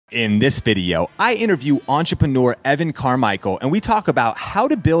In this video, I interview entrepreneur Evan Carmichael, and we talk about how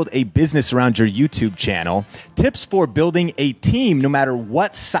to build a business around your YouTube channel, tips for building a team no matter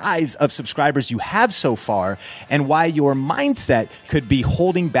what size of subscribers you have so far, and why your mindset could be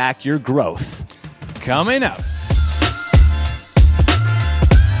holding back your growth. Coming up.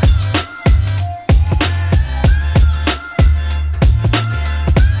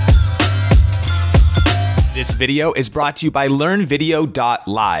 This video is brought to you by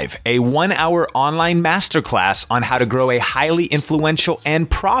LearnVideo.live, a 1-hour online masterclass on how to grow a highly influential and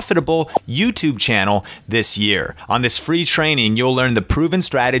profitable YouTube channel this year. On this free training, you'll learn the proven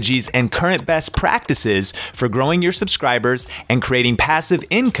strategies and current best practices for growing your subscribers and creating passive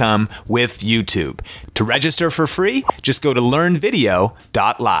income with YouTube. To register for free, just go to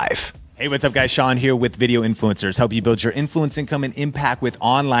LearnVideo.live. Hey, what's up guys? Sean here with Video Influencers, help you build your influence, income, and impact with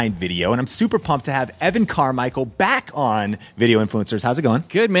online video. And I'm super pumped to have Evan Carmichael back on Video Influencers. How's it going?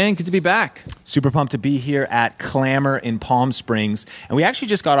 Good, man. Good to be back. Super pumped to be here at Clamor in Palm Springs. And we actually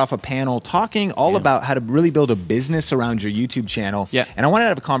just got off a panel talking all about how to really build a business around your YouTube channel. Yeah. And I wanted to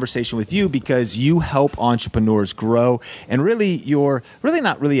have a conversation with you because you help entrepreneurs grow. And really, you're really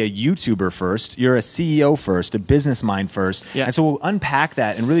not really a YouTuber first. You're a CEO first, a business mind first. Yeah. And so we'll unpack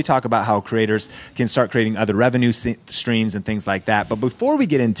that and really talk about how creators can start creating other revenue streams and things like that. But before we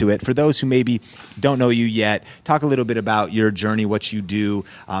get into it, for those who maybe don't know you yet, talk a little bit about your journey, what you do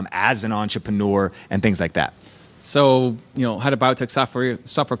as an entrepreneur and things like that. So, had a biotech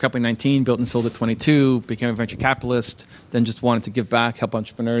software company in 19, built and sold at 22, became a venture capitalist, then just wanted to give back, help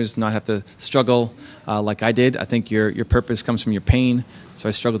entrepreneurs not have to struggle like I did. I think your purpose comes from your pain. So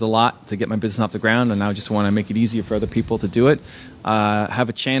I struggled a lot to get my business off the ground, and now I just want to make it easier for other people to do it. Have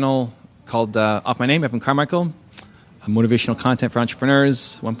a channel called off my name, Evan Carmichael. Motivational content for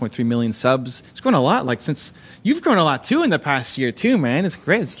entrepreneurs, 1.3 million subs. It's grown a lot. Like since you've grown a lot too in the past year too, man. It's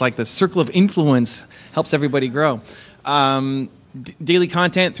great. It's like the circle of influence helps everybody grow. Daily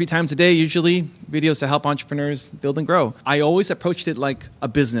content 3 times a day, usually videos to help entrepreneurs build and grow. I always approached it like a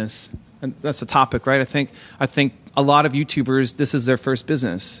business, and that's the topic, right? I think a lot of YouTubers, this is their first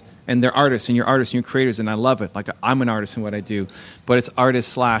business. And they're artists, and you're creators, and I love it. Like I'm an artist in what I do, but it's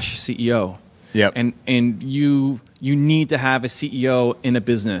artist/CEO. Yep. And you need to have a CEO in a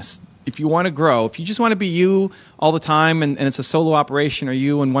business. If you want to grow, if you just want to be you all the time and it's a solo operation or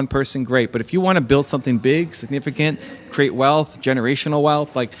you and one person, great. But if you want to build something big, significant, create wealth, generational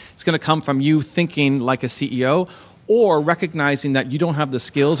wealth, like it's going to come from you thinking like a CEO or recognizing that you don't have the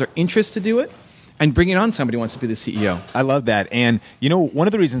skills or interest to do it, and bringing on somebody who wants to be the CEO. I love that. And, one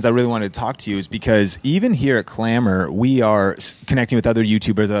of the reasons I really wanted to talk to you is because even here at Clamor, we are connecting with other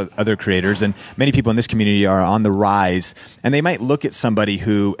YouTubers, other creators, and many people in this community are on the rise. And they might look at somebody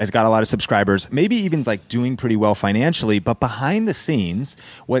who has got a lot of subscribers, maybe even like doing pretty well financially, but behind the scenes,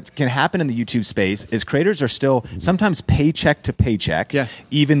 what can happen in the YouTube space is creators are still sometimes paycheck to paycheck,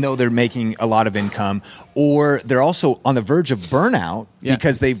 even though they're making a lot of income, or they're also on the verge of burnout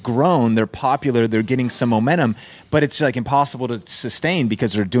because they've grown, they're popular, they're getting some momentum, but it's like impossible to sustain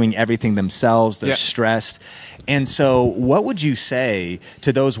because they're doing everything themselves, they're stressed. And so what would you say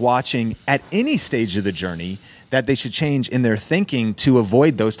to those watching at any stage of the journey that they should change in their thinking to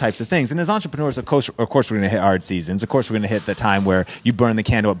avoid those types of things? And as entrepreneurs, of course we're going to hit hard seasons. Of course, we're going to hit the time where you burn the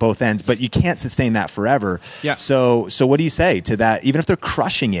candle at both ends, but you can't sustain that forever. Yeah. So what do you say to that? Even if they're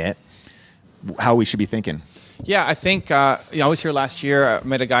crushing it, how we should be thinking? Yeah, I think I was here last year. I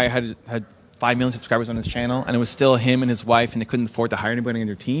met a guy who had 5 million subscribers on his channel, and it was still him and his wife, and they couldn't afford to hire anybody on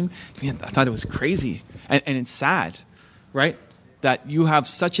their team. I thought it was crazy. And it's sad, right? That you have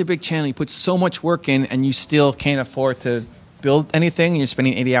such a big channel, you put so much work in, and you still can't afford to build anything, and you're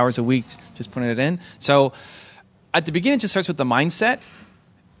spending 80 hours a week just putting it in. So at the beginning, it just starts with the mindset.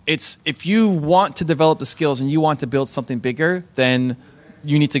 It's if you want to develop the skills and you want to build something bigger, then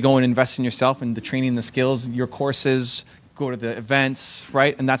you need to go and invest in yourself and the training, the skills, your courses, go to the events,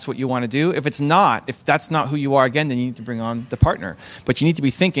 right? And that's what you want to do. If that's not who you are, again, then you need to bring on the partner. But you need to be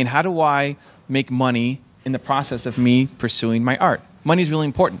thinking, how do I make money in the process of me pursuing my art? Money is really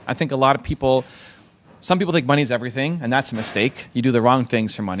important. I think some people think money is everything, and that's a mistake. You do the wrong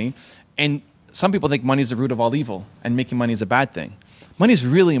things for money. And some people think money is the root of all evil, and making money is a bad thing. Money is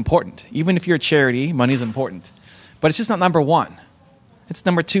really important. Even if you're a charity, money is important. But it's just not number one. It's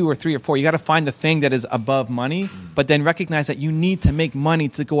number 2 or 3 or 4. You got to find the thing that is above money, but then recognize that you need to make money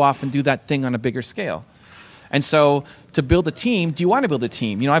to go off and do that thing on a bigger scale. And so to build a team, do you want to build a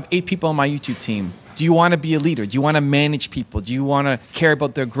team? I have 8 people on my YouTube team. Do you want to be a leader? Do you want to manage people? Do you want to care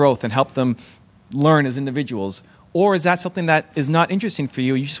about their growth and help them learn as individuals? Or is that something that is not interesting for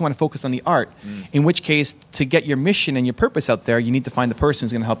you? You just want to focus on the art. In which case, to get your mission and your purpose out there, you need to find the person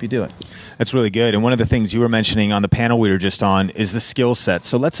who's going to help you do it. That's really good. And one of the things you were mentioning on the panel we were just on is the skill set.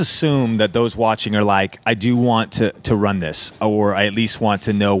 So let's assume that those watching are like, I do want to run this, or I at least want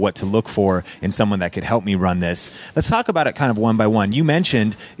to know what to look for in someone that could help me run this. Let's talk about it kind of one by one. You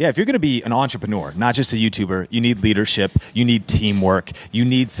mentioned, if you're going to be an entrepreneur, not just a YouTuber, you need leadership, you need teamwork, you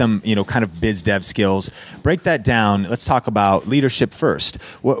need some, kind of biz dev skills. Break that down. Let's talk about leadership first.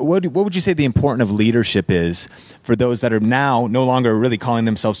 What would you say the importance of leadership is for those that are now no longer really calling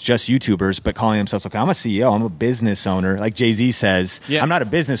themselves just YouTubers, but calling themselves, okay, I'm a CEO, I'm a business owner. Like Jay-Z says, I'm not a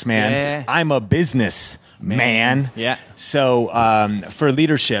businessman, I'm a business man. Yeah. So for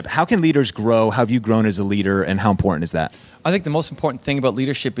leadership, how can leaders grow? How have you grown as a leader, and how important is that? I think the most important thing about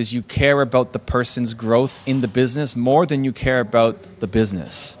leadership is you care about the person's growth in the business more than you care about the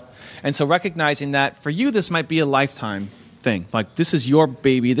business. And so recognizing that for you, this might be a lifetime thing. Like, this is your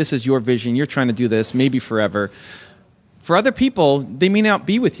baby, this is your vision, you're trying to do this, maybe forever. For other people, they may not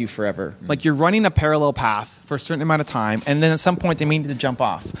be with you forever. Like, you're running a parallel path for a certain amount of time, and then at some point they may need to jump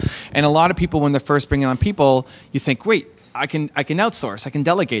off. And a lot of people, when they're first bringing on people, you think, wait, I can outsource, I can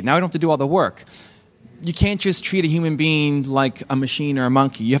delegate, now I don't have to do all the work. You can't just treat a human being like a machine or a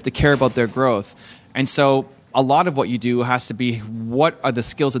monkey. You have to care about their growth. And so a lot of what you do has to be, what are the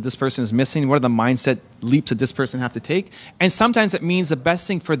skills that this person is missing? What are the mindset leaps that this person have to take? And sometimes it means the best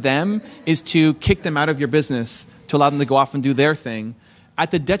thing for them is to kick them out of your business, to allow them to go off and do their thing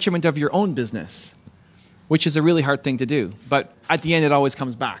at the detriment of your own business, which is a really hard thing to do. But at the end, it always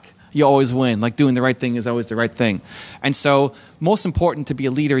comes back. You always win. Like, doing the right thing is always the right thing. And so most important to be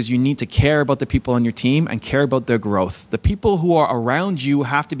a leader is you need to care about the people on your team and care about their growth. The people who are around you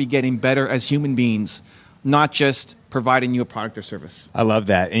have to be getting better as human beings, not just providing you a product or service. I love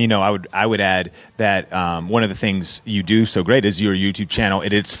that. And, I would add that one of the things you do so great is your YouTube channel.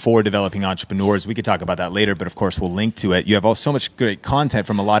 It's for developing entrepreneurs. We could talk about that later, but of course we'll link to it. You have so much great content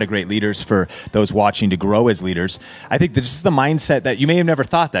from a lot of great leaders for those watching to grow as leaders. I think that just the mindset that you may have never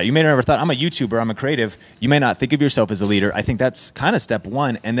thought that. You may have never thought, I'm a YouTuber, I'm a creative. You may not think of yourself as a leader. I think that's kind of step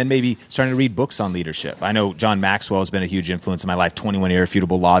one. And then maybe starting to read books on leadership. I know John Maxwell has been a huge influence in my life. 21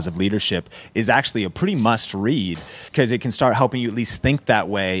 Irrefutable Laws of Leadership is actually a pretty must read, because it can start helping you at least think that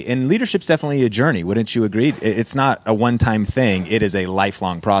way. And leadership's definitely a journey. Wouldn't you agree? It's not a one-time thing. It is a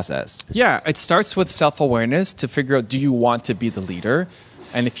lifelong process. Yeah, it starts with self-awareness to figure out, do you want to be the leader?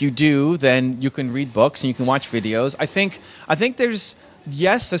 And if you do, then you can read books and you can watch videos. I think there's,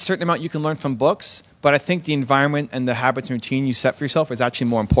 yes, a certain amount you can learn from books, but I think the environment and the habits and routine you set for yourself is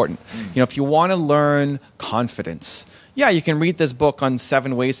actually more important. If you want to learn confidence, you can read this book on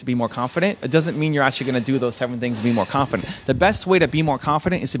 7 ways to be more confident. It doesn't mean you're actually going to do those 7 things to be more confident. The best way to be more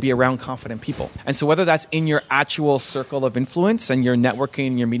confident is to be around confident people. And so whether that's in your actual circle of influence and you're networking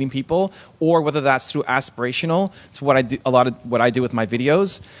and you're meeting people, or whether that's through aspirational, it's what I do, a lot of what I do with my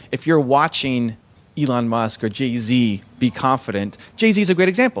videos. If you're watching Elon Musk or Jay-Z be confident, Jay-Z is a great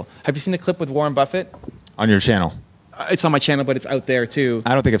example. Have you seen the clip with Warren Buffett? On your channel? It's on my channel, but it's out there too.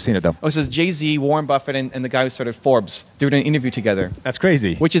 I don't think I've seen it, though. It says Jay-Z, Warren Buffett, and the guy who started Forbes. They were doing an interview together. That's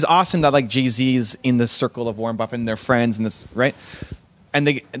crazy. Which is awesome that, like, Jay-Z's in the circle of Warren Buffett and their friends, and this, right? And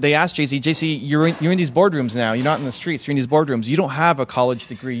they asked Jay-Z, you're in these boardrooms now. You're not in the streets. You're in these boardrooms. You don't have a college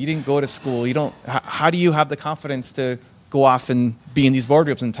degree. You didn't go to school. How do you have the confidence to go off and be in these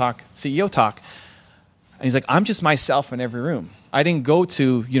boardrooms and talk CEO talk? And he's like, I'm just myself in every room. I didn't go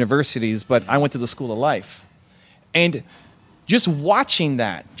to universities, but I went to the school of life. And just watching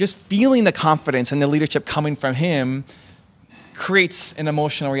that, just feeling the confidence and the leadership coming from him creates an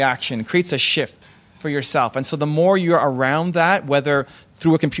emotional reaction, creates a shift for yourself. And so the more you're around that, whether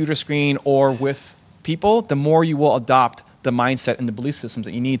through a computer screen or with people, the more you will adopt the mindset and the belief systems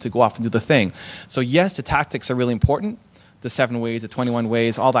that you need to go off and do the thing. So yes, the tactics are really important, the 7 ways, the 21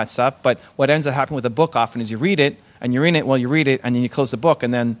 ways, all that stuff. But what ends up happening with a book often is you read it, and you're in it while you read it, and then you close the book,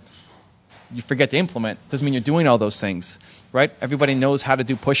 and then you forget to implement. Doesn't mean you're doing all those things, right? Everybody knows how to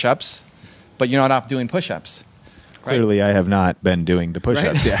do push-ups, but you're not off doing push-ups. Right? Clearly, I have not been doing the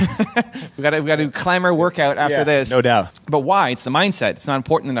push-ups. Right? Yeah, we got to do climber workout after this. No doubt. But why? It's the mindset. It's not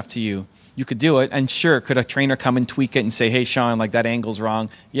important enough to you. You could do it, and sure, could a trainer come and tweak it and say, "Hey, Sean, like that angle's wrong."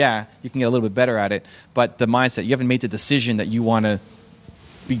 Yeah, you can get a little bit better at it. But the mindset, you haven't made the decision that you want to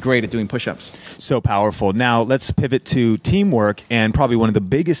be great at doing push-ups. So powerful. Now let's pivot to teamwork, and probably one of the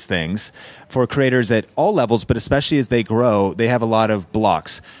biggest things for creators at all levels, but especially as they grow, they have a lot of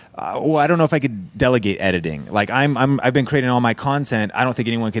blocks. Well, I don't know if I could delegate editing. Like I've been creating all my content. I don't think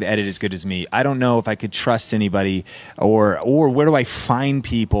anyone could edit as good as me. I don't know if I could trust anybody, or where do I find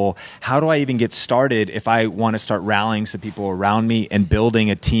people? How do I even get started if I want to start rallying some people around me and building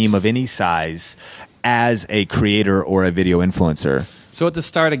a team of any size as a creator or a video influencer? So at the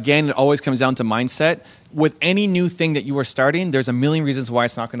start, again, it always comes down to mindset. With any new thing that you are starting, there's a million reasons why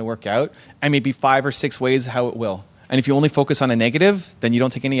it's not going to work out, and maybe 5 or 6 ways how it will. And if you only focus on a negative, then you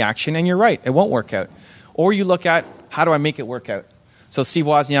don't take any action, and you're right, it won't work out. Or you look at, how do I make it work out? So Steve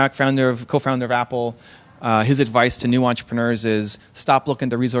Wozniak, co-founder of Apple, his advice to new entrepreneurs is stop looking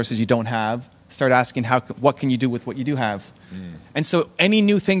at the resources you don't have. Start asking, what can you do with what you do have? And so any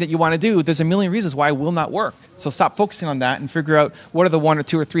new thing that you want to do, there's a million reasons why it will not work. So stop focusing on that and figure out what are the 1 or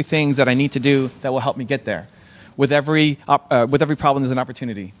 2 or 3 things that I need to do that will help me get there. With every problem, there's an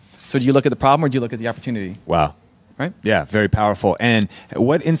opportunity. So do you look at the problem or do you look at the opportunity? Wow. Right? Yeah, very powerful. And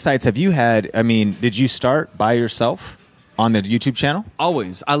what insights have you had? I mean, did you start by yourself on the YouTube channel?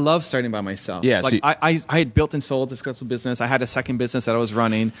 Always. I love starting by myself. Yeah, like I had built and sold a successful business. I had a second business that I was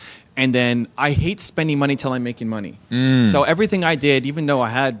running. And then I hate spending money till I'm making money. So everything I did, even though I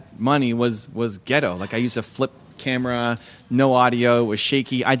had money, was ghetto. Like I used a flip camera, no audio, it was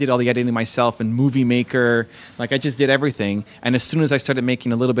shaky. I did all the editing myself and Movie Maker. Like I just did everything. And as soon as I started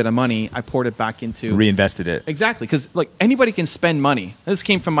making a little bit of money, I poured it back into... Reinvested it. Exactly. Because like anybody can spend money. This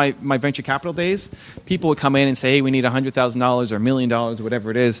came from my venture capital days. People would come in and say, hey, we need $100,000 or $1 million or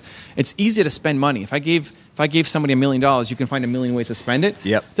whatever it is. It's easy to spend money. If I gave somebody $1 million, you can find a million ways to spend it.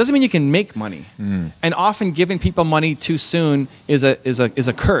 Yep. Doesn't mean you can make money. And often giving people money too soon is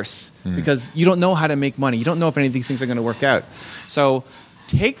a curse because you don't know how to make money. You don't know if any of these things are going to work out. So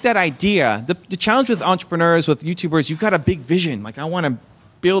take that idea. The challenge with entrepreneurs, with YouTubers, you've got a big vision. Like I want to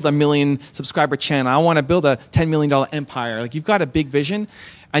build a 1 million subscriber channel. I want to build a $10 million empire. Like you've got a big vision.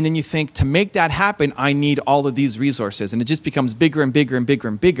 And then you think, to make that happen, I need all of these resources. And it just becomes bigger and bigger and bigger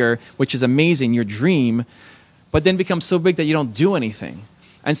and bigger, which is amazing, your dream, but then becomes so big that you don't do anything.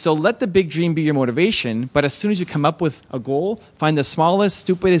 And so let the big dream be your motivation, but as soon as you come up with a goal, find the smallest,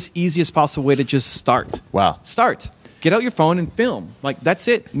 stupidest, easiest possible way to just start. Wow. Start. Get out your phone and film. Like, that's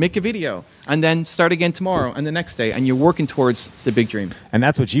it. Make a video. And then start again tomorrow and the next day. And you're working towards the big dream. And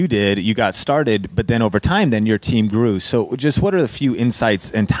that's what you did. You got started, but then over time, then your team grew. So just what are the few insights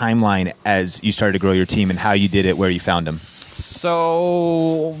and timeline as you started to grow your team and how you did it, where you found them?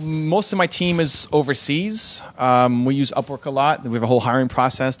 So most of my team is overseas. We use Upwork a lot. We have a whole hiring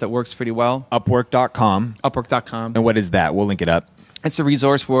process that works pretty well. Upwork.com. Upwork.com. And what is that? We'll link it up. It's a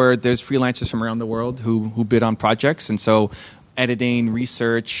resource where there's freelancers from around the world who bid on projects. And so editing,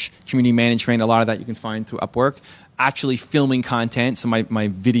 research, community management, a lot of that you can find through Upwork. Actually filming content. So my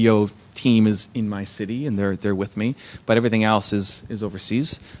video team is in my city and they're with me. But everything else is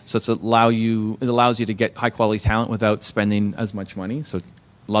overseas. So it allows you to get high quality talent without spending as much money. So it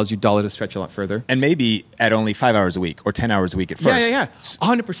allows your dollar to stretch a lot further. And maybe at only 5 hours a week or 10 hours a week at first. Yeah.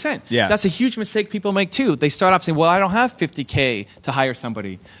 100%. Yeah. That's a huge mistake people make too. They start off saying, well, I don't have $50K to hire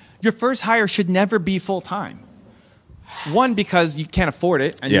somebody. Your first hire should never be full time. 1, because you can't afford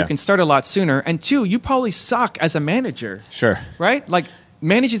it and you can start a lot sooner. And 2, you probably suck as a manager. Sure. Right? Like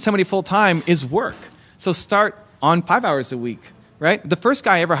managing somebody full time is work. So start on 5 hours a week. Right? The first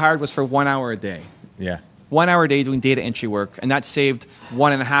guy I ever hired was for 1 hour a day. Yeah. 1 hour a day doing data entry work, and that saved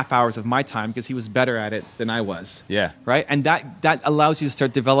 1.5 hours of my time because he was better at it than I was. Yeah. Right? And that allows you to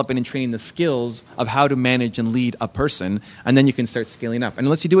start developing and training the skills of how to manage and lead a person, and then you can start scaling up. And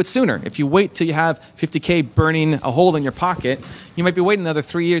unless you do it sooner, if you wait till you have $50K burning a hole in your pocket, you might be waiting another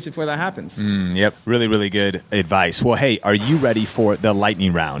 3 years before that happens. Yep. Really, really good advice. Well, hey, are you ready for the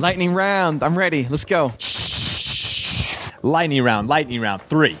lightning round? Lightning round. I'm ready. Let's go. Lightning round.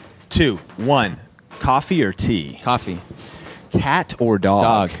 3, 2, 1. Coffee or tea? Coffee. Cat or dog?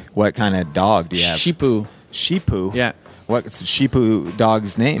 Dog. What kind of dog do you have? Sheepoo. Sheepoo? Yeah. What's Sheepoo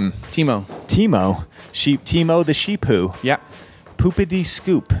dog's name? Timo. Timo. Timo the Sheepoo. Yeah. Poopity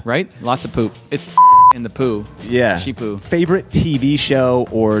scoop. Right? Lots of poop. It's in the poo. Yeah. Sheepoo. Favorite TV show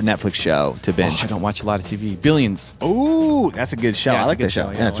or Netflix show to binge? I don't watch a lot of TV. Billions. Ooh, that's a good show. Yeah, I like that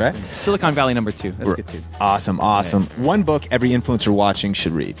show. Yeah, Yeah, that's right. Silicon Valley #2. That's good too. Awesome. Yeah. One book every influencer watching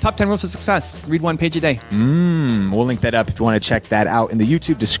should read. Top 10 Rules of Success. Read 1 page a day. We'll link that up if you want to check that out in the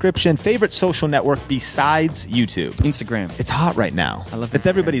YouTube description. Favorite social network besides YouTube? Instagram. It's hot right now. I love It's Instagram.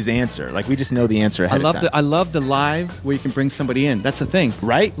 everybody's answer. Like we just know the answer ahead of time. I love the live where you can bring somebody in. That's the thing.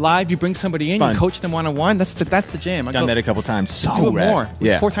 Right? Live, you bring somebody in, fun. you coach them 101. That's the jam. Done that a couple times. So do it rad. more.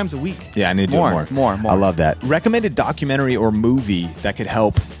 Yeah. 4 times a week. Yeah, I need to do it more. More. I love that. Recommended documentary or movie that could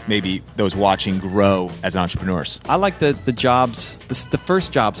help maybe those watching grow as entrepreneurs. I like the Jobs, the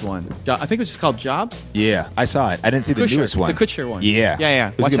first Jobs one. I think it was just called Jobs. Yeah, I saw it. I didn't see the newest one. The Kutcher one. Yeah. Yeah.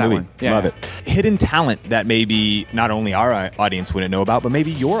 It was Watch a good that movie. one. Yeah. Love it. Hidden talent that maybe not only our audience wouldn't know about, but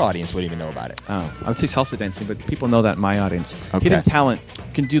maybe your audience wouldn't even know about it. Oh, I would say salsa dancing, but people know that in my audience. Okay. Hidden talent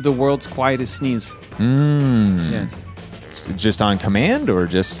can do the world's quietest sneeze. Yeah. Just on command or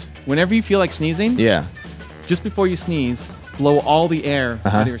just... Whenever you feel like sneezing, Yeah. just before you sneeze, blow all the air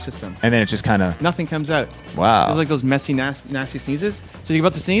out of your system. And then it just kind of... Nothing comes out. Wow. It's like those messy, nasty sneezes. So you're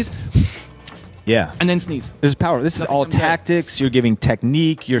about to sneeze, Yeah. and then sneeze. This is power. This is Nothing all comes out. tactics. You're giving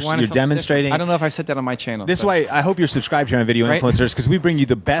technique. You're Want something demonstrating. different? I don't know if I said that on my channel. This is why I hope you're subscribed here on Video Right? Influencers, because we bring you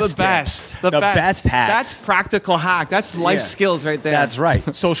the best tips, the best hacks. That's practical hack. That's life Yeah. skills right there. That's right.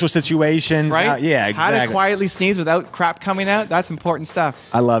 Social situations. Right? Yeah, exactly. How to quietly sneeze without crap coming out. That's important stuff.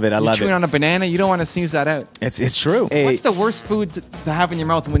 I love it. I You're love chewing it. on a banana. You don't want to sneeze that out. It's true. What's the worst food to have in your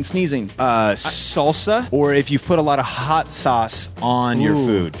mouth when sneezing? Salsa, or if you've put a lot of hot sauce on your Ooh.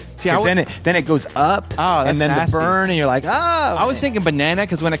 food. See, 'Cause I would- then it goes up, Oh, that's and then nasty. the burn, and you're like, oh. I was thinking banana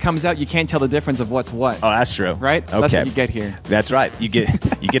because when it comes out, you can't tell the difference of what's what. Oh, that's true. Right? Okay. That's what you get here. That's right. You get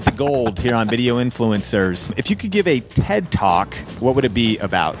the gold here on Video Influencers. If you could give a TED Talk, what would it be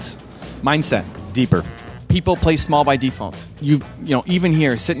about? Mindset. Deeper. People play small by default. Even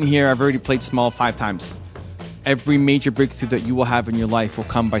here, sitting here, I've already played small 5 times. Every major breakthrough that you will have in your life will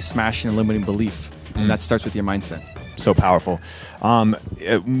come by smashing a limiting belief. And that starts with your mindset. So powerful.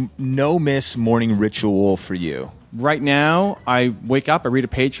 No miss morning ritual for you. Right now, I wake up, I read a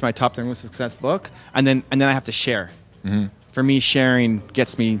page from my Top 10 Rules to Success book, and then I have to share. For me, sharing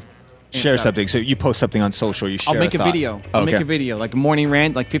gets me Share amped up. something. So you post something on social. You share. I'll make a thought. video. Oh, I'll make okay. a video, like a morning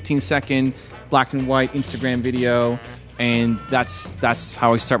rant, like 15-second, black and white Instagram video, and that's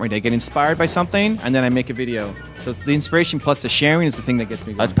how I start my day. Get inspired by something, and then I make a video. So it's the inspiration plus the sharing is the thing that gets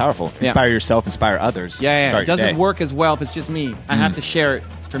me going. That's powerful. Yeah. Inspire yourself. Inspire others. Yeah. Start It your doesn't day. work as well if it's just me. I have to share it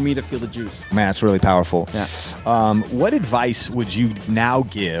for me to feel the juice. Man, that's really powerful. Yeah. What advice would you now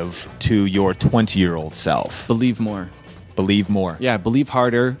give to your 20-year-old self? Believe more. Believe more. Yeah, believe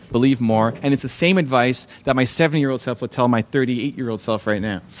harder, believe more. And it's the same advice that my 7-year-old self would tell my 38-year-old self right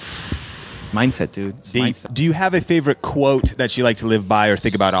now. Mindset, dude. It's Deep. mindset. Do you have a favorite quote that you like to live by or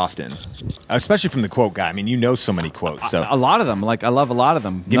think about often? Especially from the quote guy. I mean, you know so many quotes. So A lot of them. Like, I love a lot of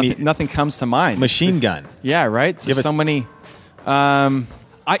them. Give me- Nothing comes to mind. Machine Gun. Yeah, right? Give us- So many.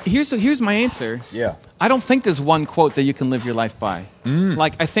 Here's my answer. Yeah. I don't think there's one quote that you can live your life by.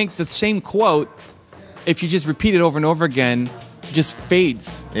 Like, I think the same quote, if you just repeat it over and over again, just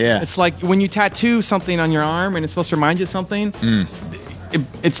fades. Yeah. It's like when you tattoo something on your arm and it's supposed to remind you of something,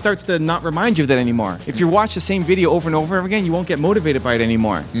 it starts to not remind you of that anymore. If you watch the same video over and over again, you won't get motivated by it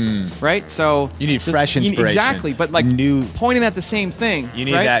anymore. Right? So You need fresh inspiration. Exactly. But like pointing at the same thing. You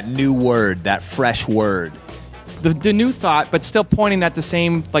need right? that new word, that fresh word. The new thought, but still pointing at the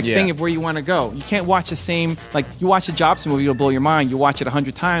same Yeah. thing of where you want to go. You can't watch the same, like you watch a Jobs movie, it'll blow your mind. You watch it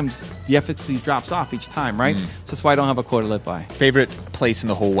 100 times, the efficacy drops off each time, right? So that's why I don't have a quote to live by. Favorite place in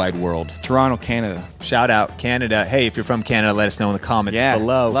the whole wide world? Toronto, Canada. Shout out Canada. Hey, if you're from Canada, let us know in the comments Yeah,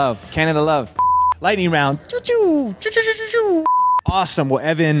 below. love. Canada love. Lightning round. Choo-choo. Choo-choo-choo-choo. Awesome. Well,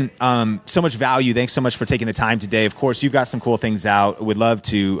 Evan, so much value. Thanks so much for taking the time today. Of course, you've got some cool things out. We'd love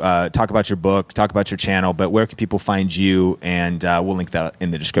to talk about your book, talk about your channel, but where can people find you? And we'll link that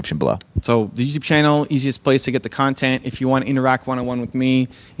in the description below. So the YouTube channel, easiest place to get the content. If you want to interact one-on-one with me,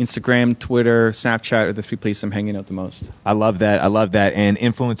 Instagram, Twitter, Snapchat are the 3 places I'm hanging out the most. I love that. I love that. And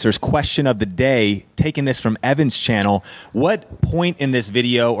influencers, question of the day, taking this from Evan's channel, what point in this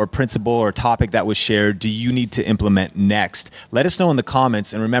video or principle or topic that was shared do you need to implement next? Let us know in the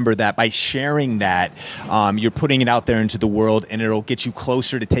comments. And remember that by sharing that, you're putting it out there into the world, and it'll get you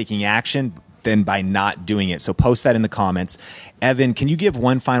closer to taking action than by not doing it. So post that in the comments. Evan, can you give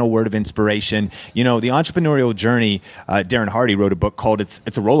one final word of inspiration? You know, the entrepreneurial journey, Darren Hardy wrote a book called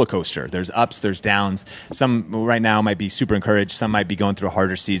It's a Roller Coaster. There's ups, there's downs. Some right now might be super encouraged. Some might be going through a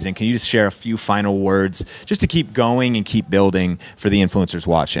harder season. Can you just share a few final words just to keep going and keep building for the influencers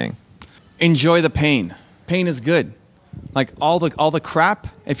watching? Enjoy the pain. Pain is good. Like all the crap,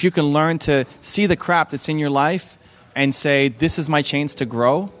 if you can learn to see the crap that's in your life and say, this is my chance to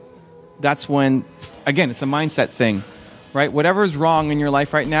grow, that's when, again, it's a mindset thing, right? Whatever is wrong in your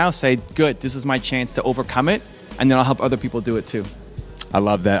life right now, say, good, this is my chance to overcome it, and then I'll help other people do it too. I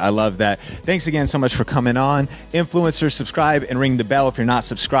love that. I love that. Thanks again so much for coming on. Influencers, subscribe and ring the bell if you're not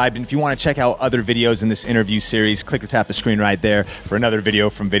subscribed. And if you want to check out other videos in this interview series, click or tap the screen right there for another video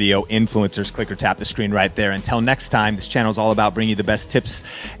from Video Influencers. Click or tap the screen right there. Until next time, this channel is all about bringing you the best tips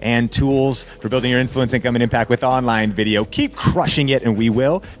and tools for building your influence, income, and impact with online video. Keep crushing it, and we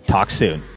will talk soon.